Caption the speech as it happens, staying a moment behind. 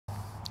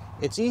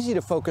It's easy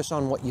to focus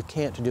on what you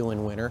can't do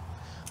in winter.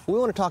 We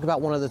want to talk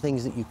about one of the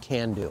things that you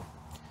can do.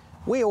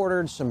 We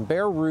ordered some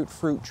bare root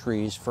fruit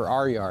trees for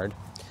our yard.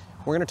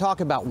 We're going to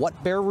talk about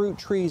what bare root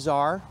trees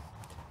are,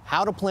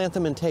 how to plant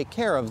them and take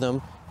care of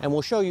them, and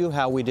we'll show you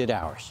how we did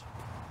ours.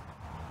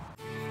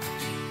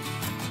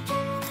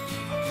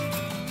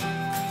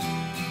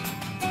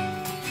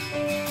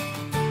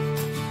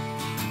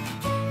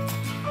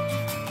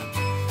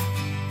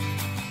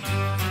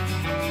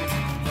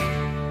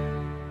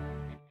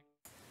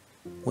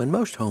 When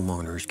most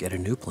homeowners get a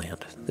new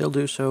plant, they'll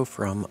do so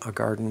from a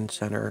garden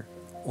center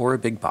or a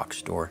big box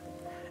store,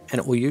 and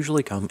it will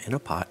usually come in a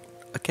pot.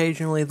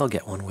 Occasionally they'll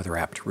get one with a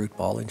wrapped root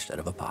ball instead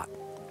of a pot.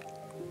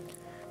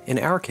 In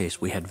our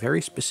case, we had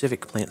very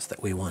specific plants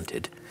that we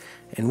wanted,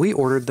 and we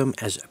ordered them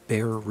as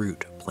bare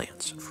root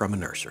plants from a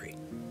nursery.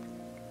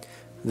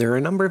 There are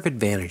a number of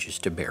advantages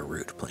to bare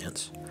root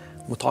plants.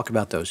 We'll talk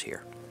about those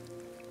here.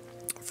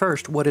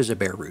 First, what is a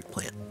bare root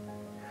plant?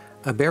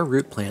 A bare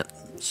root plant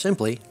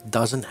simply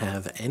doesn't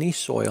have any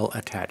soil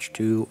attached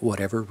to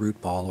whatever root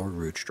ball or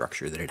root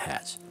structure that it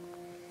has.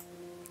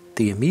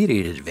 The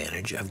immediate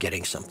advantage of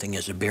getting something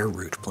as a bare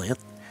root plant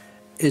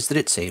is that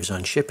it saves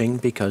on shipping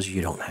because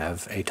you don't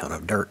have a ton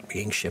of dirt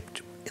being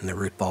shipped in the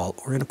root ball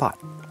or in a pot.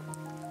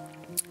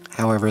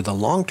 However, the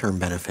long-term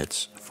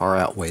benefits far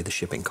outweigh the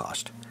shipping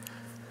cost.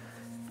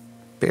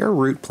 Bare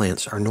root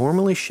plants are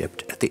normally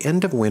shipped at the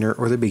end of winter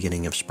or the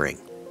beginning of spring.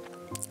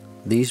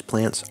 These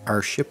plants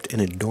are shipped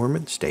in a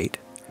dormant state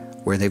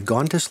where they've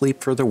gone to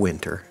sleep for the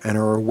winter and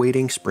are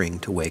awaiting spring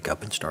to wake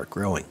up and start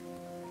growing.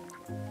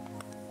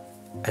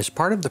 As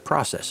part of the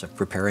process of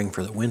preparing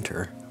for the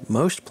winter,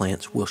 most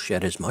plants will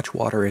shed as much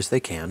water as they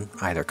can,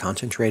 either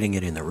concentrating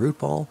it in the root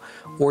ball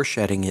or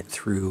shedding it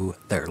through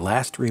their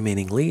last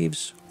remaining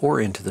leaves or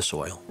into the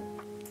soil.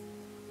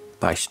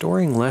 By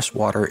storing less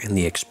water in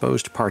the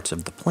exposed parts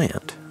of the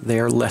plant, they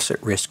are less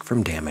at risk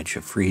from damage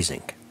of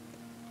freezing.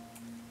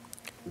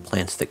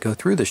 Plants that go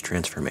through this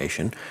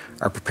transformation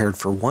are prepared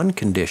for one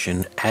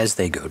condition as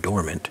they go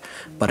dormant,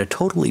 but a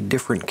totally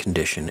different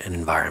condition and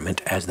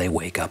environment as they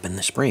wake up in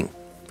the spring.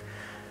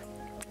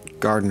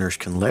 Gardeners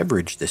can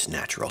leverage this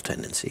natural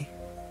tendency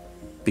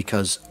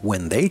because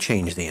when they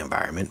change the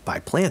environment by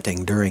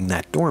planting during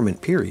that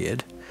dormant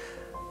period,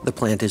 the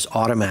plant is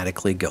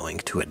automatically going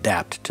to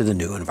adapt to the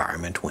new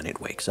environment when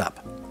it wakes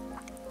up.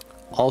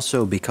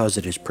 Also, because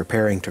it is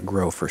preparing to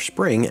grow for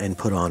spring and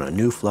put on a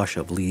new flush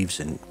of leaves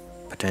and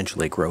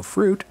potentially grow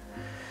fruit,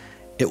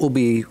 it will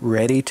be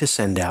ready to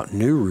send out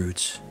new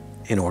roots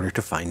in order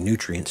to find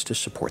nutrients to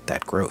support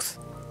that growth.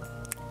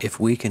 If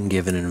we can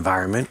give an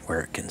environment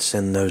where it can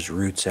send those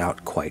roots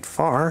out quite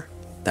far,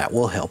 that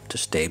will help to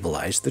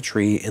stabilize the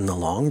tree in the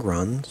long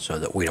run so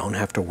that we don't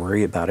have to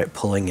worry about it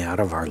pulling out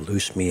of our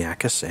loose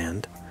miaka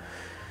sand,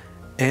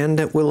 and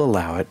it will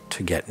allow it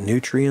to get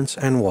nutrients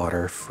and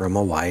water from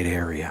a wide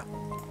area.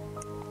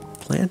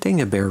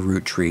 Planting a bare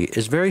root tree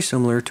is very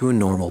similar to a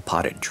normal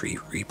potted tree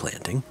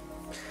replanting,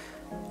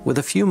 with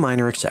a few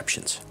minor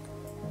exceptions.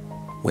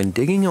 When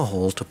digging a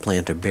hole to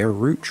plant a bare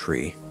root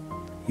tree,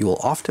 you will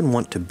often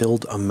want to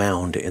build a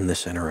mound in the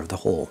center of the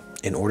hole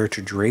in order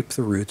to drape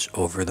the roots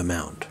over the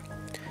mound.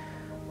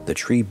 The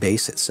tree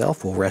base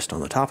itself will rest on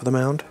the top of the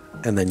mound,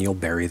 and then you'll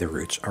bury the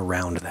roots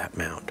around that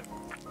mound.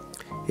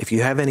 If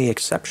you have any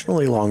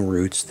exceptionally long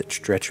roots that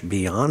stretch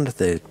beyond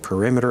the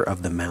perimeter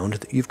of the mound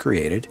that you've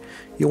created,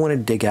 you'll want to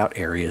dig out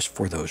areas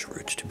for those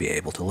roots to be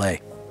able to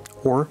lay,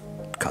 or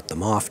cut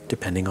them off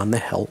depending on the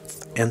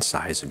health and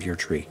size of your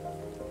tree.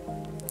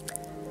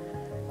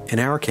 In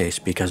our case,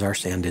 because our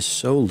sand is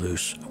so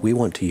loose, we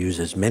want to use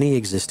as many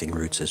existing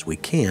roots as we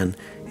can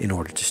in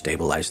order to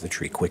stabilize the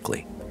tree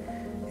quickly.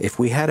 If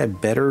we had a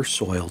better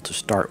soil to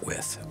start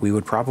with, we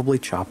would probably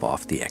chop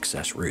off the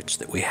excess roots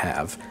that we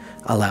have,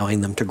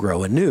 allowing them to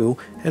grow anew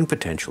and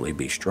potentially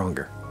be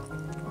stronger.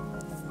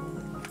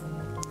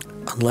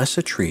 Unless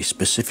a tree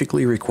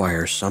specifically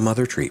requires some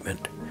other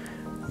treatment,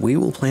 we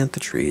will plant the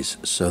trees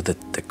so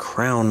that the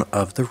crown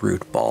of the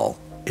root ball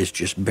is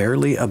just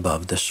barely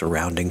above the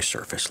surrounding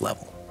surface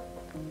level.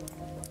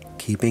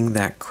 Keeping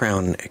that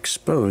crown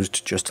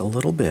exposed just a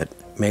little bit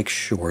makes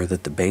sure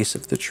that the base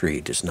of the tree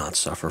does not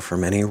suffer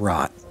from any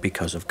rot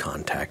because of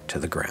contact to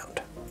the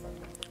ground.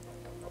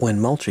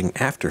 When mulching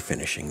after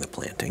finishing the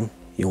planting,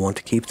 you'll want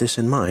to keep this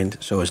in mind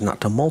so as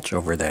not to mulch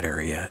over that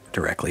area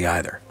directly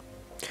either.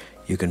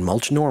 You can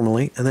mulch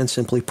normally and then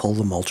simply pull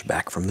the mulch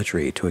back from the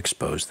tree to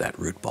expose that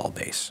root ball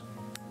base.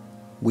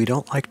 We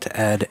don't like to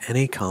add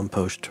any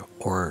compost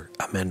or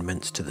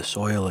amendments to the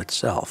soil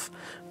itself,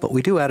 but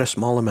we do add a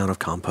small amount of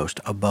compost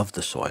above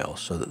the soil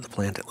so that the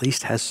plant at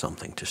least has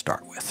something to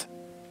start with.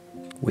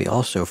 We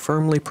also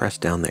firmly press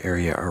down the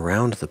area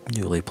around the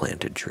newly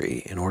planted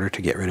tree in order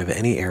to get rid of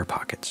any air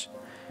pockets.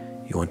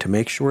 You want to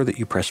make sure that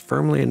you press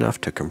firmly enough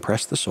to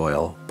compress the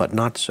soil, but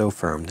not so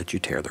firm that you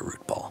tear the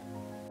root ball.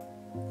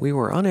 We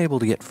were unable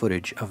to get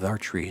footage of our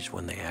trees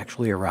when they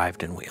actually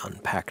arrived and we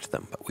unpacked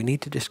them, but we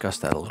need to discuss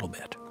that a little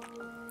bit.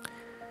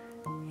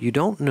 You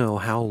don't know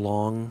how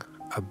long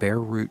a bare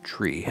root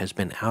tree has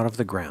been out of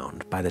the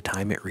ground by the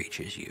time it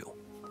reaches you.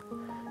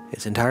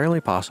 It's entirely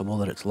possible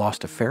that it's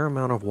lost a fair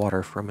amount of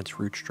water from its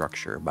root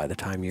structure by the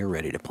time you're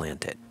ready to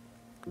plant it.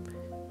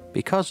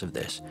 Because of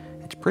this,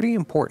 it's pretty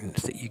important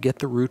that you get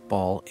the root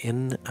ball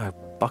in a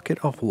bucket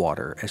of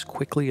water as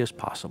quickly as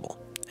possible,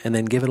 and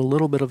then give it a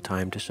little bit of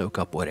time to soak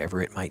up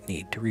whatever it might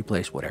need to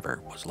replace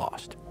whatever was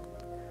lost.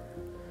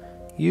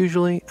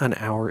 Usually an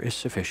hour is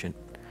sufficient.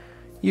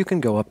 You can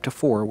go up to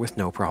 4 with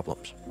no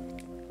problems.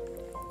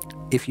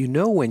 If you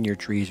know when your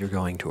trees are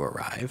going to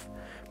arrive,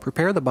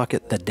 prepare the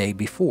bucket the day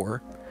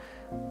before.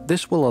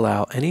 This will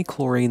allow any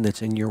chlorine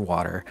that's in your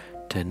water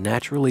to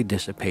naturally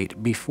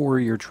dissipate before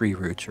your tree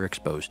roots are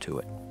exposed to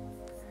it.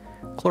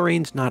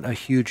 Chlorine's not a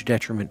huge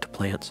detriment to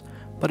plants,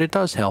 but it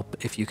does help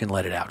if you can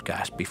let it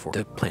outgas before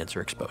the plants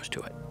are exposed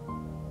to it.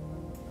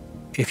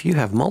 If you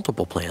have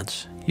multiple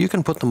plants, you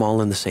can put them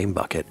all in the same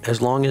bucket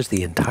as long as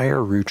the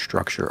entire root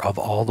structure of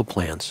all the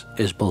plants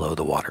is below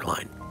the water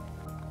line.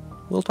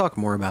 We'll talk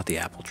more about the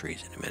apple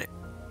trees in a minute.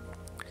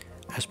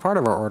 As part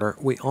of our order,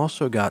 we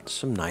also got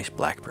some nice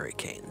blackberry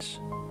canes.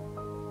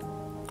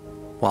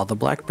 While the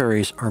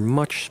blackberries are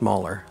much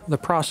smaller, the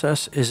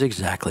process is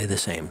exactly the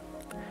same.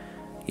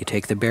 You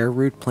take the bare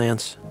root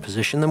plants,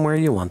 position them where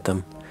you want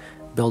them,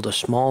 build a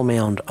small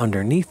mound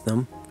underneath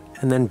them,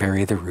 and then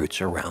bury the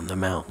roots around the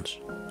mounds.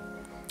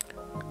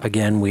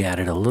 Again, we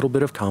added a little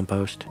bit of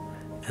compost,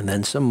 and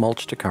then some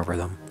mulch to cover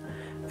them,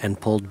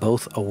 and pulled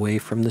both away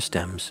from the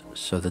stems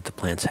so that the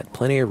plants had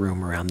plenty of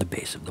room around the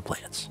base of the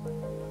plants.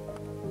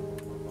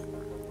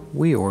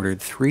 We ordered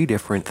 3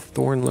 different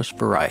thornless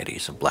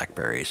varieties of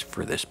blackberries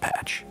for this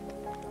patch.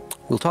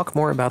 We'll talk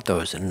more about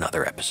those in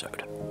another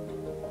episode.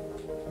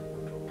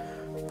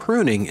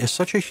 Pruning is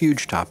such a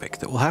huge topic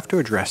that we'll have to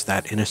address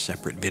that in a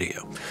separate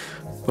video,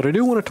 but I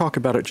do want to talk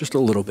about it just a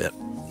little bit.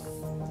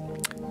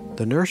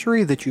 The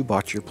nursery that you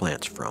bought your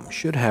plants from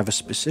should have a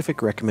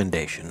specific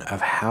recommendation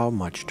of how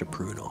much to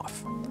prune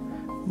off.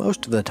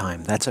 Most of the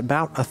time, that's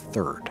about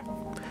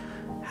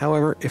 1/3.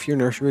 However, if your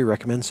nursery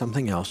recommends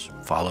something else,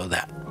 follow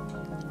that.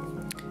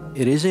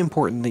 It is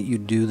important that you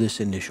do this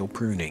initial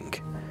pruning,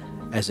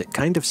 as it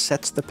kind of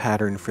sets the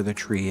pattern for the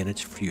tree and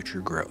its future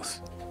growth.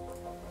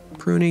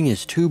 Pruning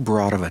is too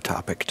broad of a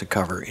topic to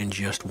cover in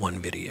just one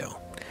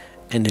video,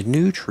 and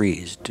new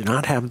trees do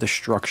not have the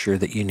structure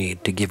that you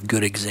need to give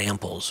good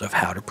examples of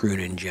how to prune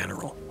in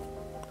general.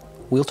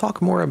 We'll talk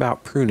more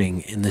about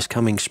pruning in this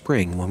coming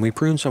spring when we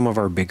prune some of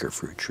our bigger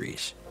fruit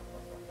trees.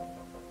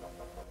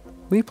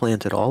 We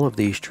planted all of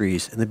these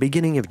trees in the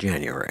beginning of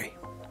January.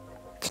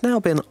 It's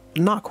now been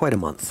not quite a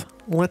month.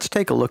 Let's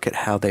take a look at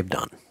how they've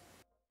done.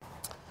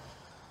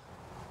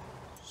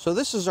 So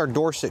this is our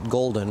Dorset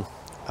Golden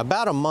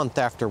about a month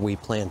after we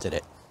planted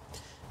it.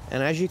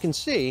 And as you can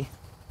see,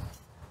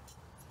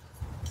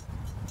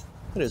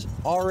 it is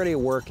already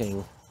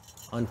working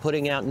on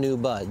putting out new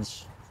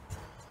buds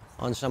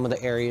on some of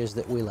the areas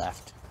that we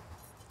left.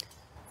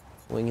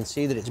 We can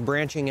see that it's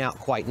branching out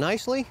quite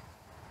nicely.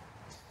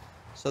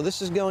 So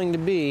this is going to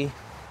be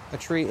a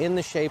tree in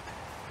the shape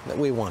that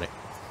we want it.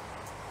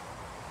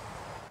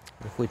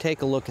 If we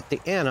take a look at the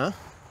Anna,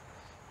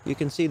 you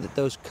can see that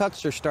those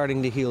cuts are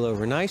starting to heal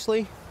over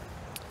nicely.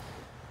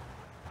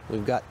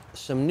 We've got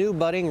some new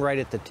budding right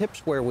at the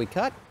tips where we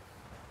cut.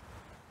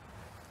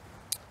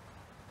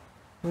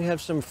 We have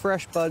some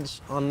fresh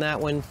buds on that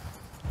one.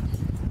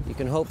 You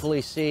can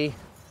hopefully see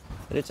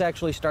that it's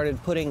actually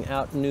started putting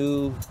out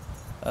new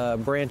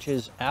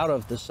branches out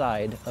of the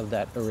side of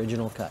that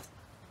original cut.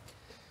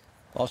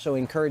 Also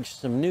encouraged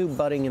some new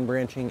budding and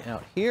branching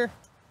out here.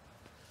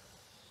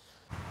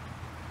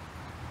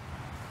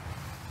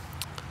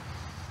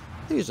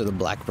 These are the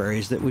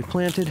blackberries that we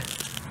planted.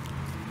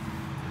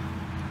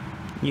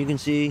 You can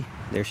see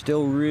they're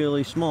still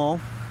really small,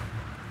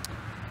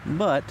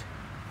 but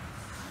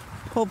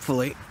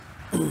hopefully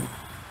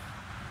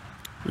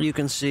you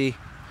can see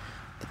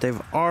that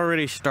they've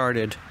already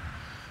started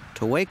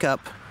to wake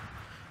up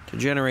to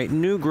generate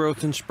new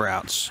growth and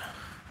sprouts.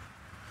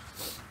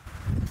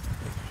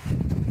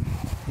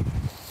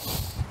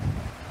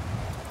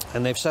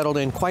 And they've settled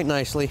in quite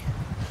nicely.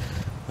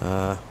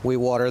 We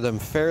water them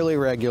fairly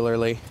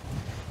regularly,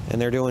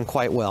 and they're doing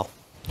quite well.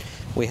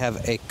 We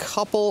have a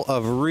couple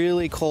of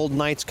really cold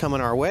nights coming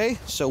our way,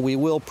 so we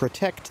will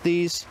protect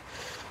these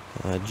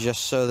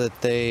just so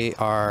that they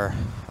are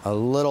a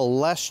little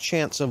less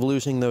chance of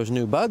losing those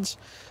new buds,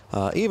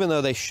 even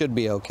though they should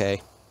be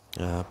okay.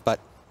 But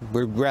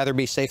we'd rather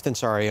be safe than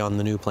sorry on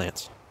the new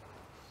plants.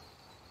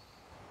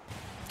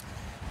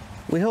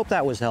 We hope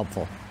that was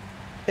helpful.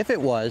 If it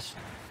was,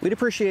 we'd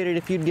appreciate it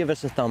if you'd give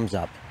us a thumbs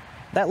up.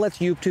 That lets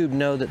YouTube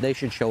know that they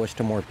should show us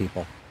to more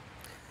people.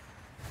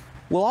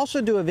 We'll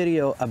also do a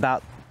video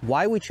about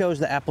why we chose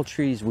the apple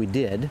trees we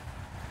did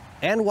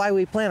and why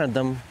we planted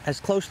them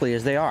as closely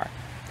as they are.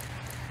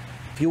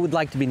 If you would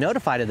like to be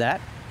notified of that,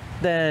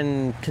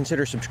 then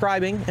consider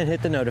subscribing and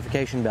hit the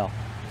notification bell.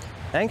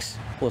 Thanks.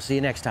 We'll see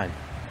you next time.